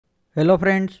Hello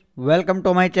friends, welcome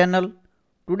to my channel.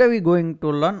 Today we are going to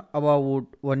learn about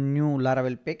one new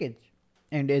Laravel package,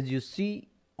 and as you see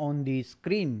on the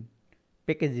screen,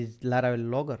 package is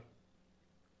Laravel Logger.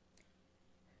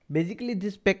 Basically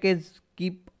this package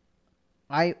keep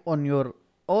eye on your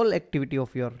all activity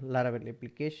of your Laravel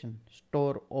application,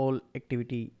 store all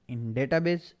activity in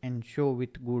database and show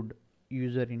with good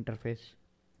user interface.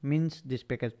 Means this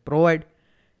package provide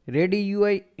ready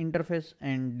UI interface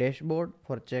and dashboard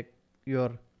for check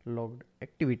your logged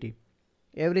activity.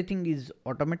 Everything is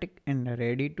automatic and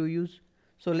ready to use.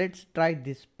 So let's try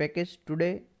this package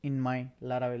today in my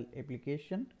Laravel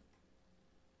application.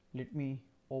 Let me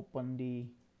open the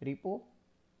repo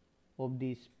of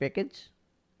this package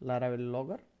Laravel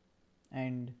Logger,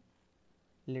 and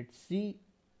let's see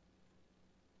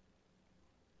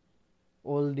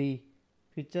all the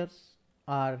features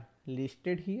are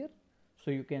listed here,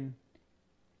 so you can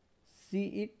see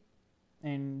it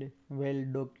and well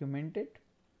documented.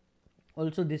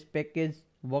 Also this package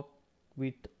work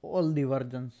with all the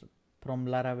versions from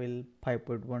Laravel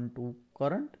 5.1 to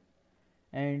current,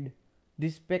 and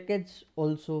this package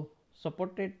also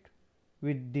supported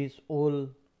with these all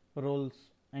roles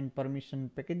and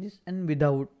permission packages and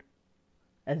without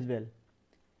as well.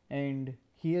 And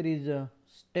here is a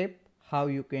step how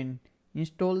you can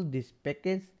install this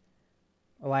package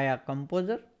via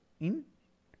composer in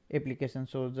application.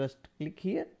 So just click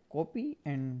here, copy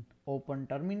and open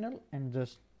terminal and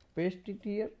just paste it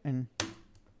here, and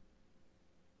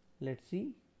let's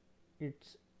see,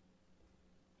 it's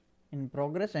in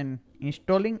progress and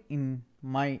installing in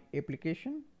my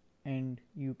application, and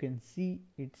you can see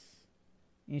it's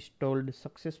installed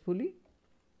successfully.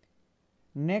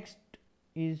 Next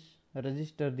is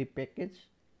register the package,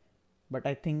 but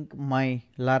I think my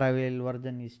Laravel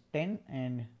version is 10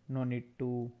 and no need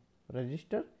to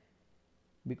register,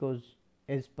 because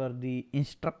as per the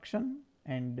instruction,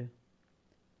 and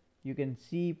you can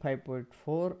see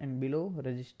 5.4 and below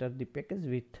register the package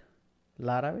with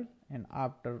Laravel, and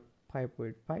after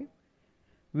 5.5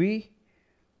 we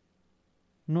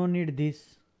no need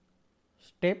this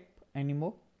step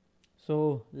anymore.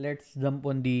 So let's jump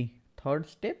on the third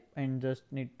step and just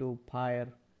need to fire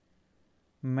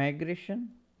migration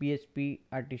PHP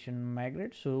artisan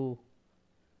migrate. So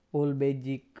all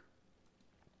basic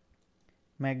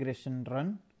migration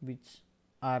run which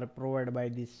are provided by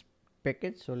this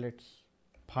package. So let's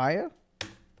fire,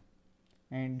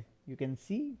 and you can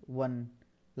see one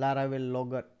Laravel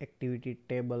Logger activity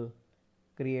table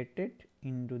created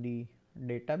into the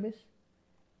database.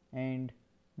 And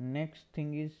next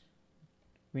thing is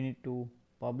we need to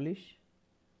publish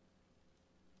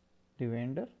the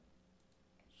vendor.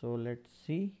 So let's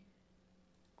see,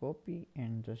 copy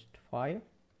and just fire,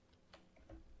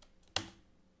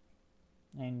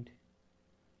 and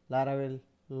Laravel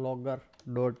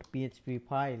logger.php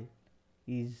file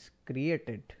is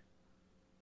created.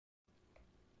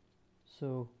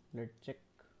 So let's check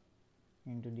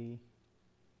into the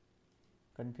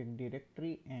config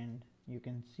directory, and you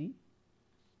can see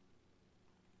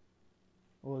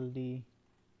all the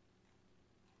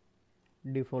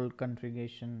default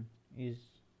configuration is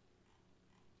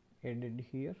added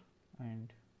here,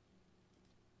 and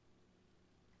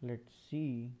let's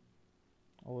see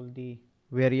all the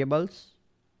variables,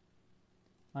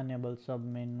 enable sub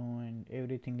menu, and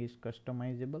everything is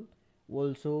customizable.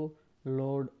 Also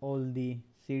load all the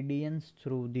CDNs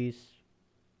through this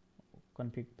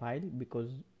config file, because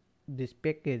this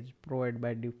package provide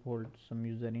by default some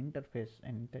user interface,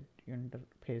 and that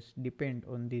interface depend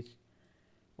on this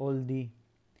all the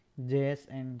JS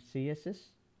and CSS.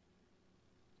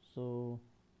 So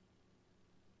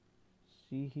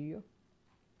see here,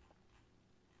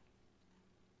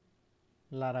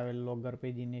 Laravel Logger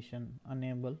pagination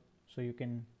enable, so you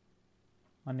can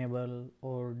enable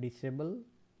or disable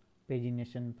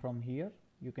pagination from here.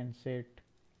 You can set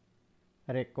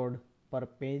record per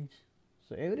page,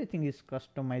 so everything is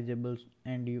customizable,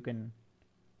 and you can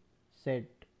set,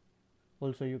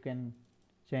 also you can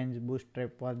change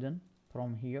bootstrap version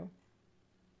from here,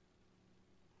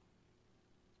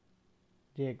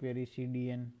 jQuery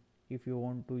CDN if you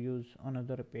want to use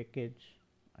another package,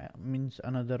 means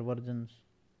another versions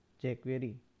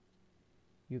jQuery,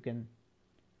 you can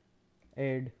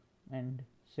add and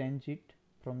change it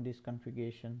from this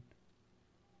configuration.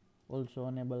 Also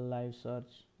enable live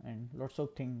search and lots of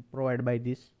things provided by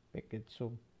this package.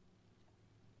 So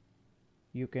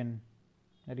you can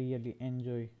really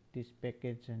enjoy this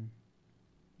package and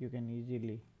you can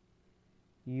easily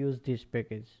use this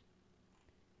package.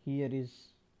 Here is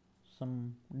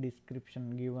some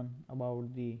description given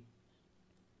about the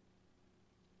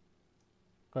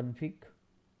config,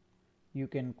 you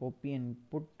can copy and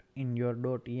put in your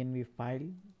 .env file,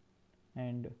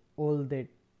 and all that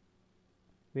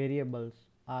variables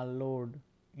are loaded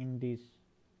in this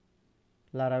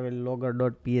Laravel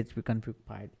Logger.php config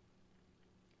file.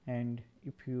 And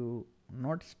if you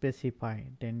not specify,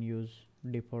 then use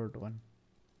default one.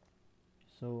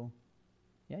 So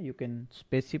yeah, you can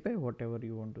specify whatever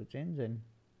you want to change, and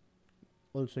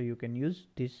also you can use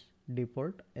this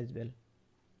default as well.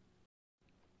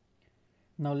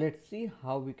 Now let's see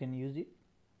how we can use it.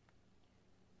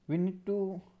 We need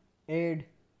to add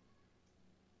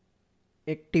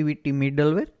activity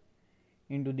middleware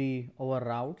into our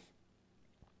routes.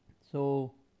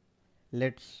 So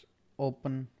let's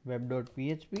open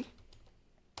web.php,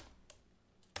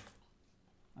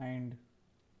 and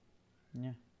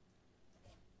yeah,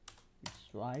 it's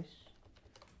twice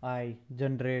I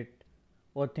generate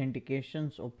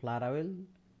authentications of Laravel,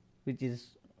 which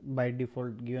is by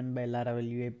default given by Laravel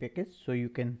UI package. So you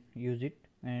can use it,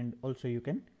 and also you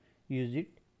can use it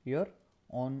your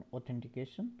own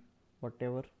authentication,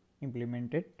 whatever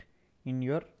implemented in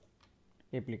your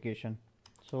application.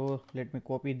 So let me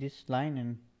copy this line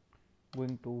and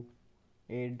going to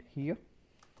add here.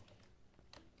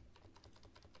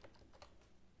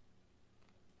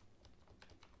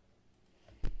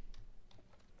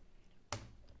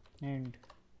 And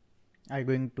I'm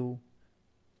going to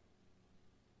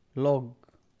log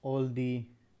all the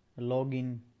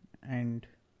login and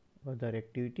other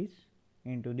activities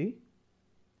into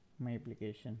my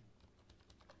application.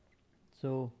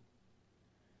 So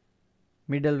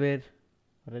middleware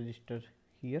register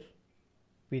here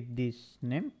with this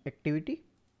name activity,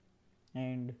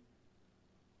 and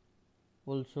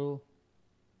also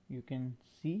you can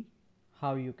see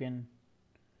how you can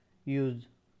use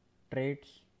traits,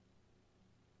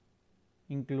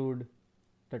 include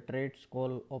the traits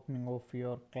call opening of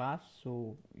your class.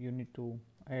 So you need to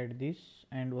add this,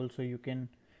 and also you can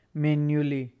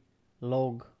manually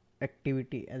log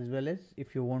activity as well as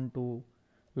if you want to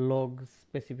log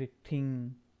specific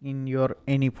thing in your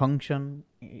any function,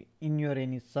 in your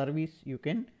any service, you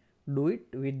can do it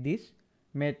with this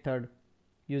method.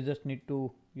 You just need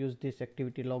to use this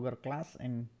activity logger class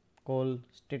and call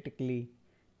statically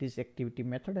this activity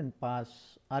method and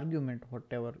pass argument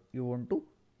whatever you want to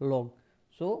log.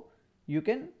 So you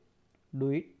can do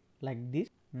it like this.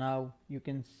 Now you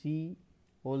can see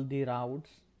all the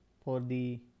routes for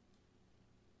the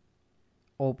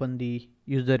open the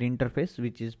user interface,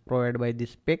 which is provided by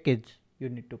this package. You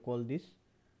need to call this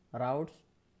routes,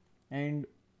 and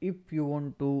if you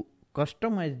want to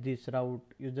customize this route,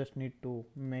 you just need to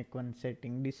make one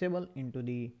setting disable into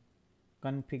the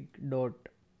config dot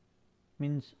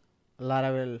means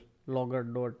Laravel Logger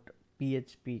dot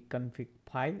php config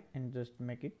file, and just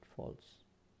make it false,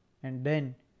 and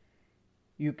then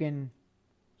you can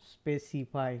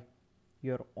specify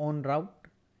your own route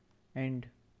and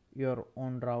your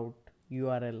own route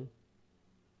URL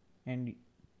and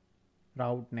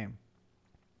route name.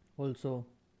 Also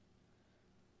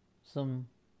some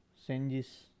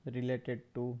changes related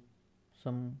to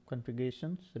some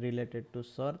configurations related to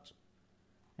search,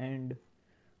 and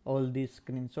all these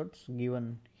screenshots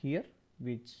given here,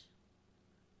 which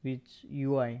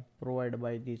UI provided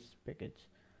by this package.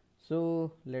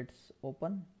 So let's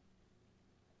open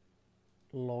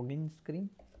login screen.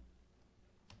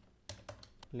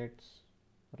 Let's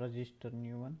register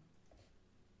new one.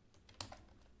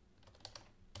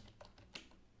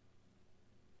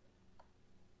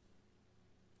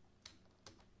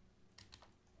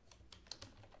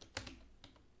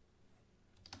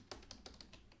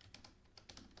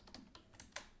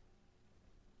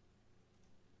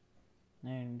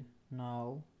 And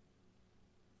now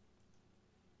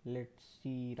let's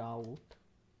see route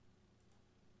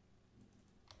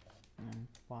and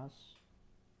pass,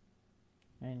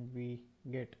 and we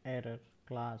get error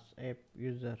class app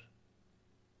user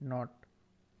not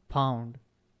found,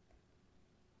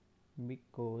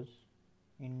 because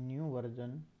in new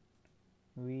version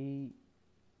we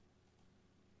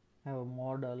have a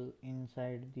model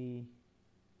inside the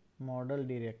model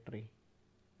directory,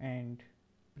 and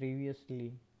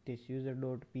previously this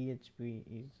user.php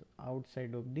is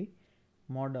outside of the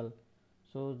model.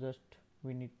 So just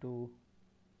we need to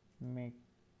make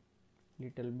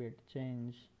little bit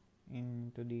change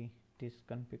into this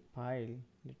config file.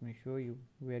 Let me show you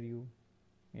where you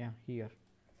here.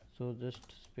 So just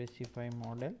specify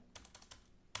model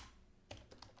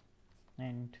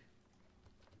and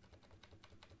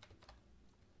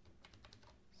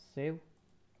save,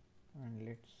 and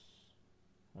let's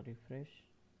refresh.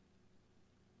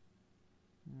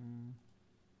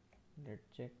 let's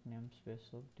check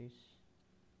namespace of this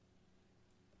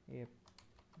app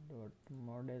dot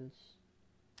models,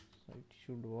 so it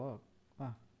should work.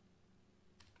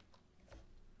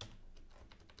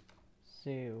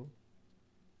 Save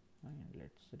and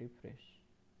let's refresh.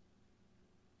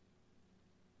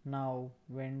 Now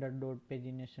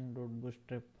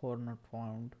vendor.pagination.bootstrap 4 not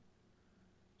found,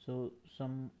 so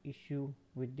some issue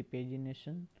with the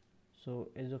pagination. So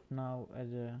as of now,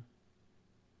 as a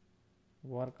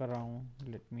workaround,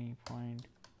 let me find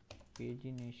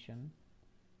pagination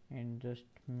and just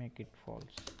make it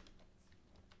false,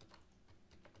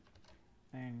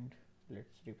 and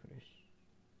let's refresh.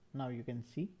 Now you can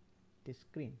see the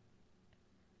screen,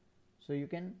 so you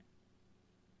can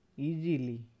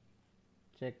easily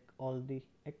check all the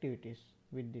activities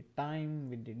with the time,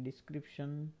 with the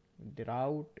description, with the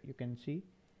route. You can see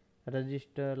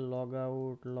register, log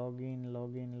out, login,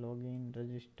 login,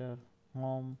 register,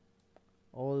 home.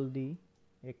 All the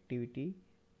activity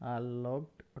are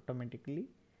logged automatically.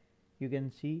 You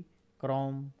can see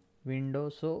Chrome,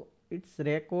 Windows, so it's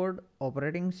record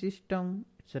operating system,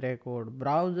 it's record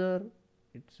browser,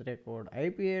 it's record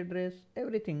IP address,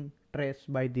 everything traced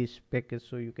by this package.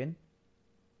 So you can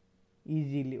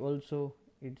easily, also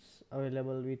it's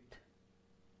available with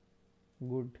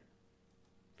good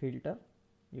filter.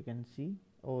 You can see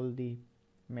all the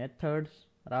methods,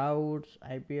 routes,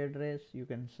 IP address. You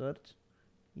can search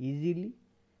easily.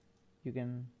 You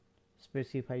can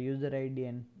specify user ID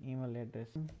and email address.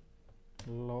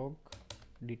 Log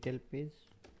detail page,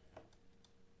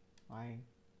 I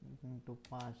going to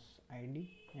pass ID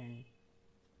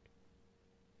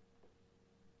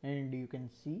and you can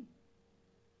see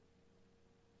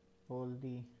all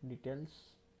the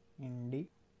details in the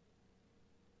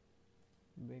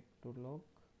back to log.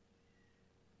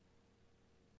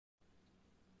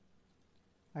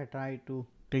 I try to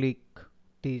click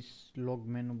this log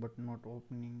menu but not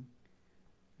opening,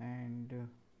 and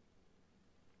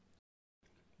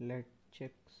let's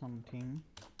check something.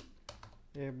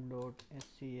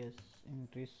 app.scs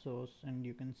entry source, and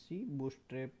you can see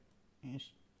bootstrap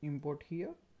import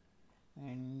here,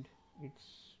 and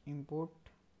it's import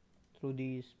through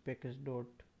this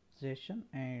package.session,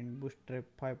 and bootstrap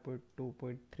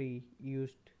 5.2.3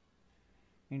 used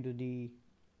into the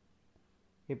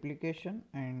application,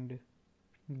 and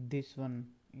this one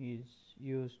is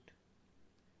used,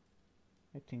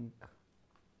 I think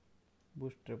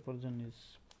bootstrap version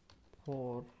is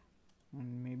 4,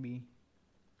 and maybe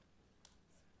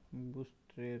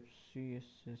bootstrap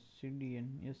css cdn,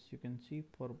 yes, you can see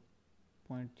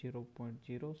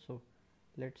 4.0.0. so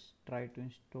let's try to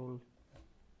install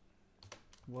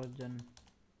version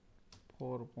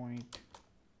 4.6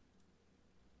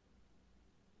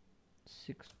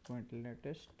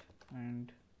 latest,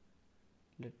 and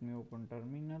let me open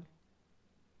terminal.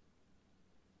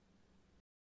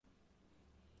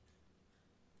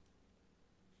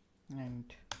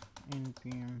 And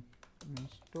npm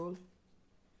install,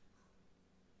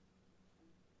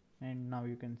 and now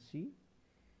you can see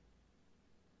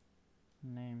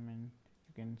name, and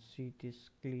you can see this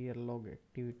clear log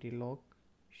activity log,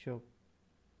 show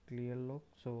clear log.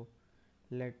 So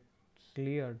let's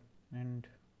clear, and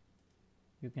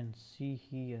you can see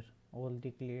here all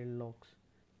the clear logs.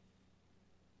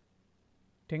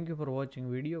 Thank you for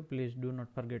watching video. Please do not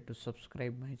forget to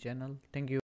subscribe my channel. Thank you.